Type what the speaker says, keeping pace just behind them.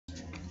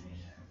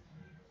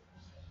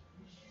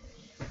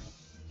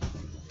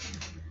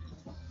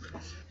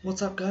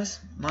What's up,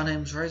 guys? My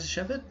name's Razor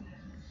Shepherd,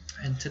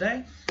 and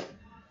today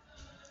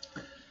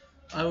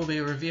I will be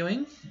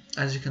reviewing,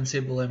 as you can see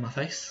below my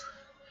face,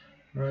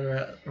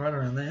 right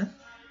around there,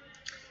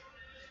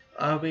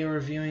 I'll be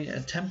reviewing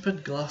a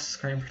tempered glass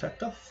screen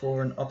protector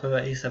for an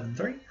OPPO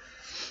A73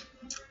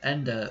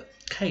 and a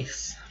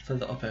case for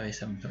the OPPO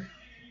A73.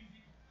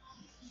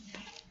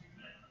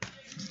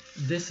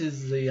 This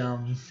is the,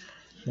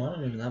 well, I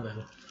don't even have it.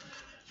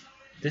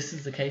 This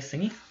is the case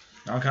thingy.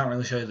 I can't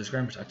really show you the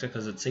screen protector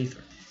because it's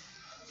see-through.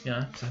 You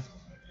know, so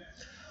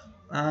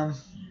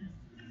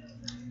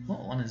what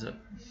one is it?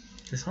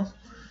 This one?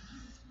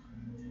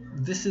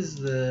 This is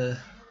the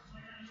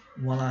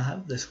one I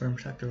have, the screen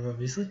protector,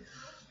 obviously.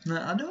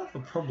 Now, I do have a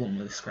problem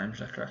with the screen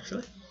protector,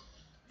 actually.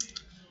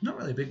 Not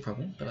really a big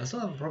problem, but I still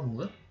have a problem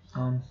with it.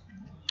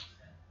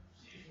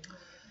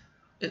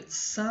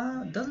 It's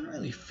doesn't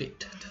really fit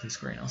to the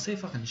screen. I'll see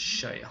if I can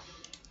show you.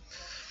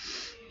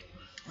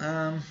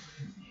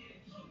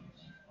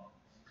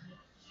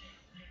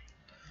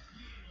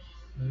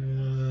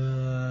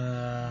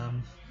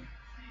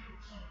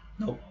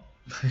 Nope.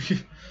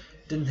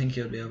 Didn't think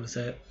you'd be able to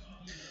say it.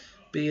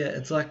 But yeah,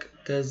 it's like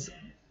there's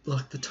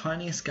like the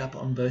tiniest gap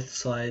on both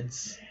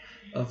sides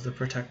of the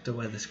protector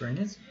where the screen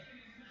is,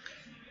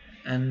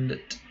 and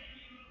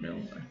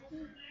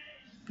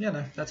yeah,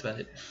 no, that's about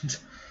it.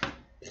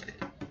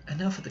 And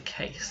now for the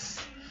case.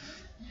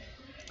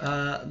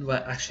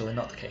 Well, actually,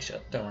 not the case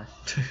yet. Don't worry.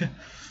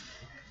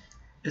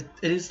 It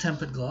is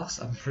tempered glass.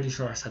 I'm pretty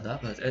sure I said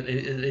that, but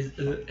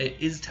it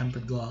is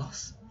tempered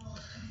glass.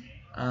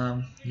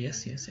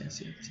 Yes.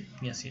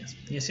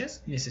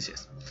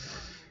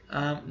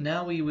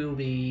 Now we will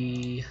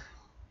be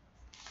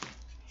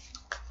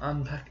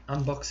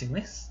unboxing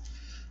this.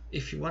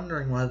 If you're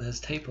wondering why there's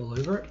tape all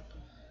over it,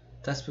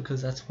 that's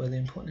because that's where the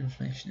important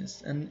information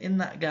is. And in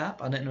that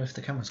gap, I don't know if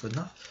the camera's good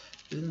enough,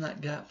 but in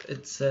that gap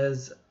it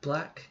says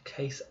black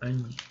case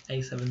only,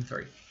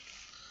 A73.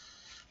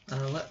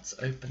 Let's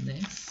open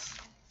this.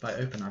 By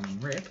open I mean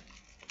rip.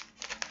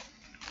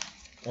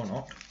 Or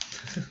not.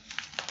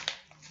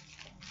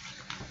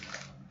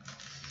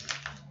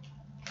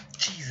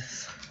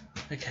 Jesus.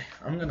 Okay,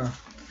 I'm gonna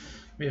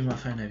move my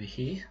phone over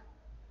here.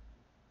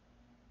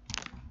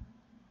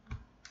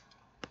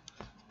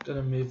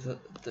 Gonna move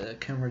the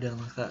camera down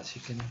like that so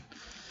you can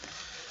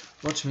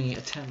watch me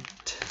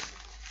attempt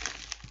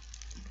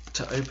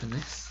to open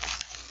this.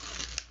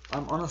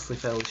 I'm honestly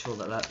fairly sure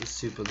that that is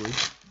super glue.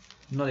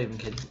 I'm not even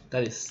kidding.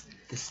 That is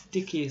the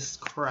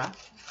stickiest crap.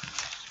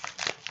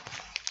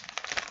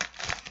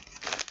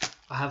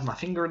 I have my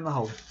finger in the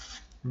hole.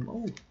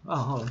 Oh,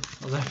 hold on.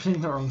 I was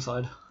opening the wrong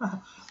side.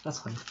 That's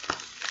funny.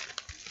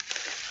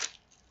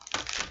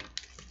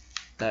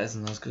 That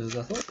isn't as good as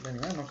I thought, but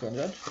anyway, I'm not going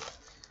to judge.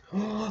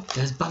 Oh,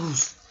 there's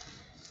bubbles!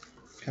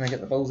 Can I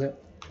get the bubbles out?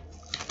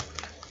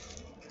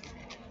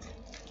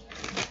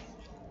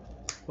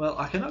 Well,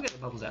 I cannot get the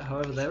bubbles out,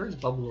 however there is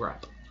bubble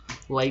wrap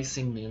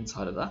lacing the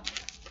inside of that.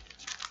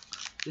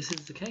 This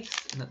is the case,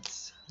 and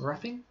it's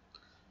wrapping.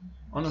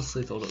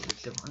 Honestly thought it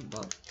looked different,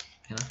 but,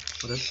 you know,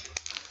 whatever.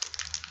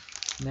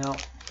 Now,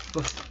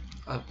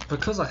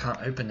 because I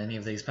can't open any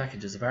of these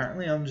packages,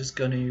 apparently, I'm just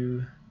going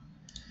to...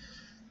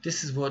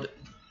 This is what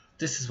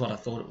I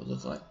thought it would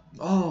look like.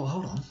 Oh,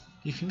 hold on.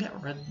 You can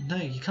get red... No,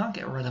 you can't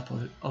get red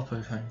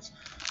OPPO phones.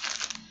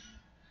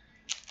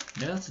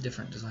 No, that's a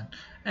different design.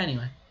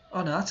 Anyway.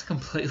 Oh no, that's a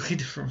completely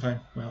different phone.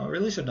 Well, I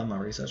really should have done my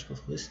research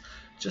before this.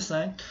 Just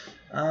saying.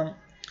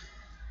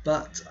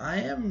 But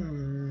I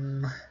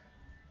am...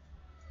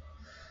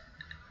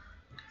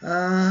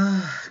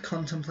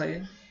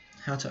 contemplating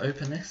how to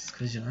open this,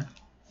 because, you know,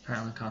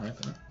 apparently I can't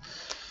open it.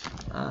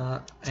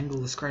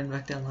 Angle the screen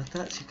back down like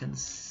that so you can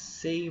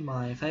see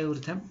my failed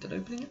attempt at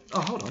opening it.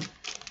 Oh, hold on.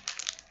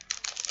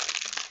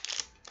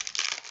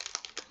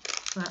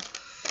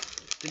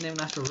 Didn't even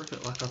have to rip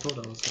it like I thought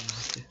I was going to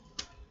have to.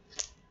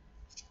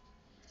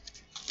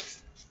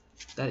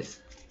 That is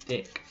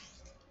thick.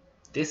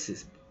 This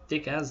is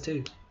thick as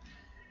too.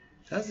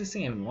 How does this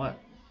thing even work?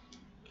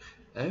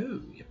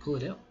 Oh, you pull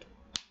it out.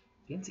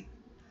 Fancy.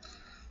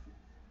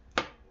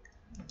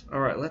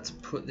 Alright, let's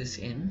put this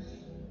in.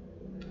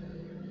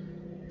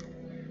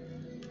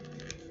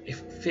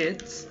 If it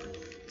fits,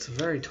 it's a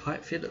very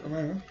tight fit at the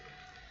moment.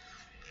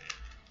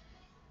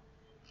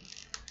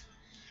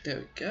 There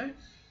we go.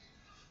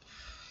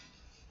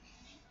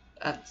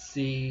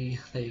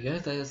 There you go,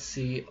 there's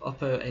the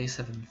OPPO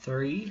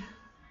A73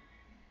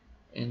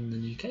 in the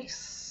new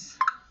case.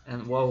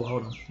 And whoa,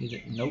 hold on, you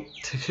didn't, nope.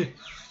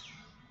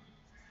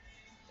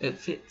 It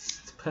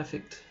fits, it's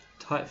perfect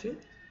tight fit.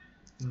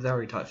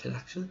 Very tight fit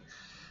actually.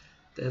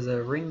 There's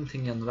a ring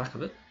thing on the back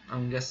of it.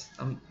 I'm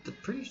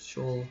pretty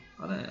sure,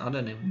 I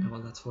don't even know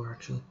what that's for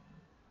actually.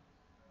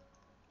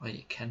 Oh,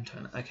 you can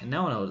turn it. Okay,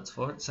 now I know what it's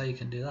for, so you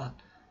can do that.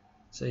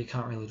 So you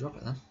can't really drop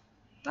it then.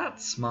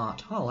 That's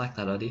smart, I like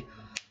that idea.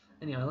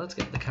 Anyway, let's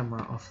get the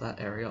camera off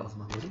that area of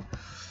my body.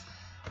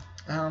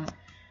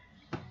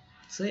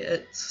 See,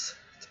 it's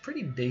a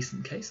pretty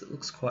decent case. It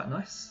looks quite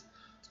nice.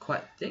 It's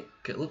quite thick.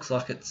 It looks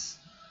like it's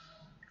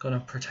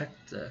gonna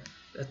protect the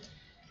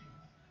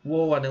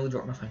Whoa, I nearly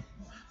dropped my phone.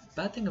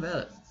 Bad thing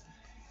about it,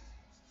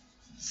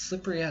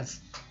 slippery as.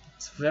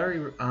 It's very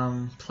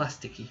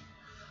plasticky.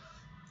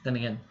 Then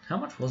again, how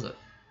much was it?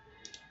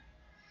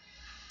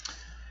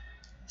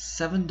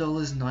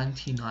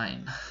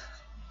 $7.99.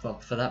 Well,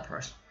 for that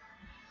price.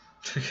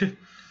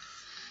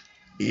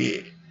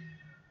 Yeah.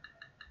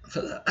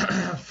 For that,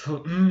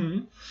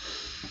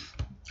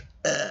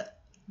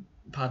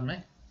 pardon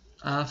me.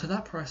 For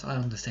that price, I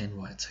understand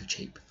why it's so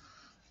cheap.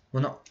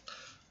 Well, not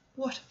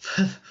what.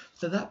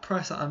 For that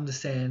price, I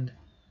understand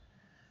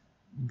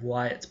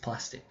why it's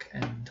plastic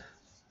and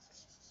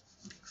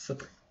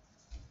slippery.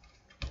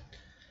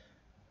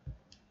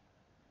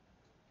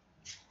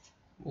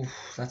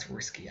 Oof, that's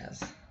risky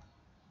as.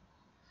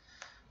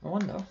 I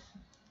wonder.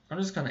 I'm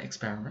just gonna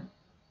experiment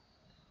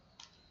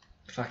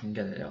if I can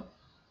get it out.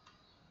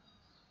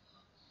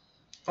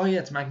 Oh yeah,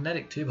 it's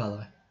magnetic too, by the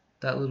way.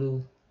 That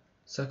little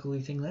circle-y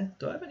thing there.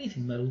 Do I have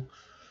anything metal?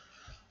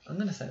 I'm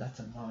gonna say that's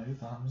a no,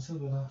 but I'm still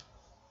gonna.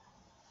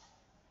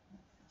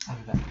 I'll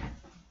be back.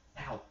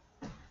 Ow.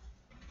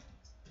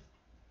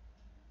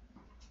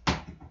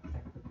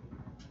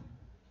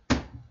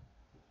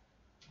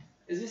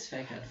 Is this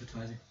fake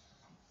advertising?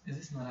 Is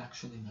this not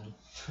actually metal?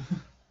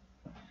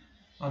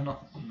 I'm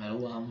not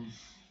metal,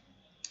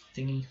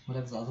 thingy,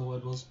 whatever the other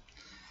word was.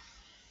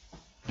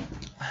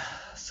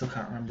 Still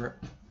can't remember it.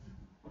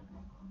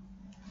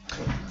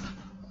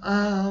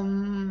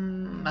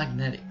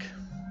 Magnetic.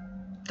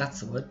 That's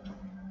the word.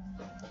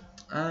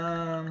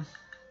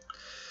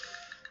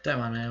 Don't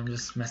mind me, I'm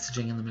just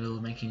messaging in the middle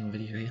of making a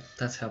video here.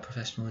 That's how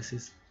professional this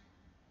is.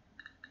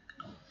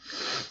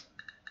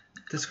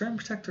 The screen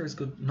protector is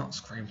good, not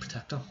screen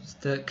protector.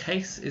 The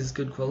case is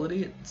good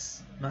quality,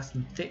 it's nice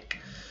and thick.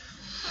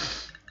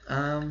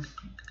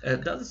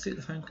 It does suit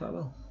the phone quite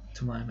well,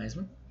 to my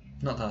amazement.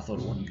 Not that I thought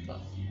it wouldn't, but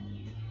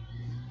you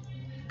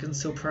can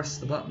still press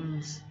the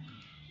buttons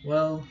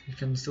well, you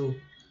can still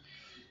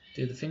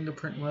do the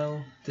fingerprint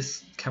well.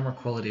 This camera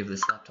quality of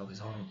this laptop is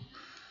horrible.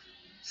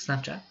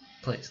 Snapchat,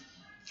 please,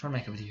 try and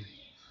make a video.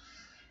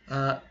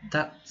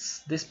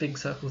 This big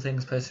circle thing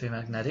is supposed to be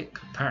magnetic,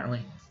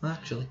 apparently. Well,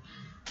 actually,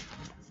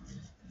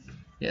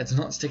 yeah, it's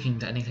not sticking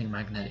to anything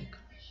magnetic.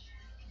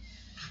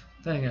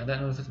 There you go, I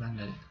don't know if it's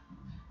magnetic.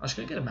 I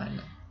should go get a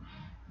magnet.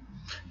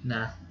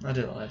 Nah, I'll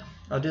do that later.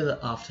 I'll do that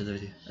after the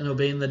video, and it'll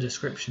be in the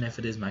description if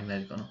it is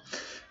magnetic or not.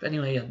 But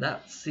anyway, yeah,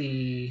 that's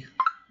the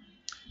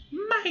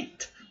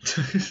mate.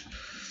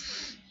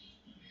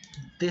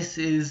 This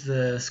is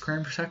the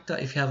screen protector.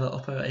 If you have an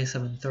OPPO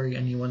A73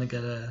 and you want to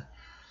get a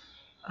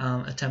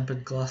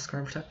tempered glass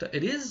screen protector,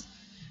 it is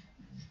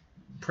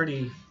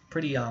pretty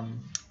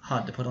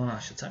hard to put on, I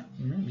should say.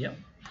 Yep,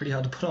 pretty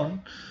hard to put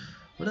on.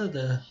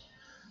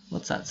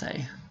 What's that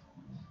say?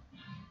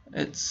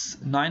 It's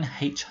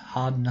 9H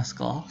hardness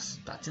glass.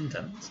 That's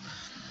intense.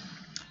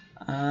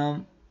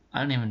 I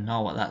don't even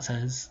know what that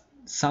says.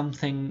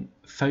 Something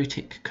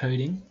photic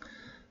coating,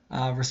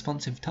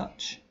 responsive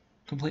touch,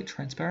 complete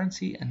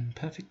transparency, and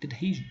perfect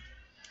adhesion.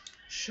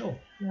 Sure,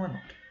 why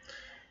not?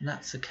 And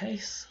that's the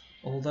case.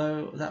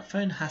 Although that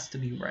phone has to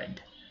be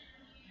red,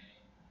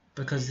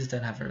 because this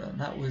don't have it on.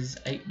 That was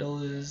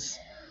 $8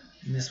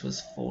 and this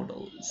was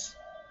 $4.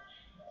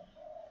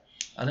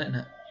 I don't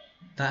know.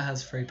 That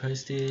has free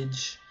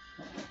postage,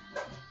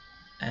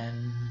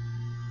 and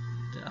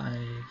I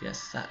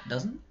guess that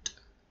doesn't,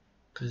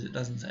 because it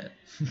doesn't say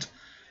it.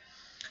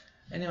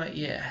 Anyway,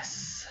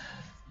 yes,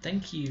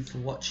 thank you for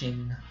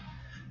watching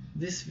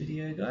this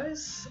video,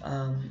 guys.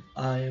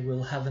 I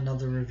will have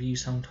another review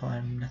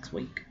sometime next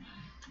week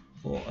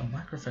for a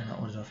microphone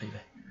I ordered off eBay.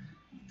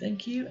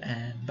 Thank you,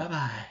 and bye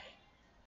bye.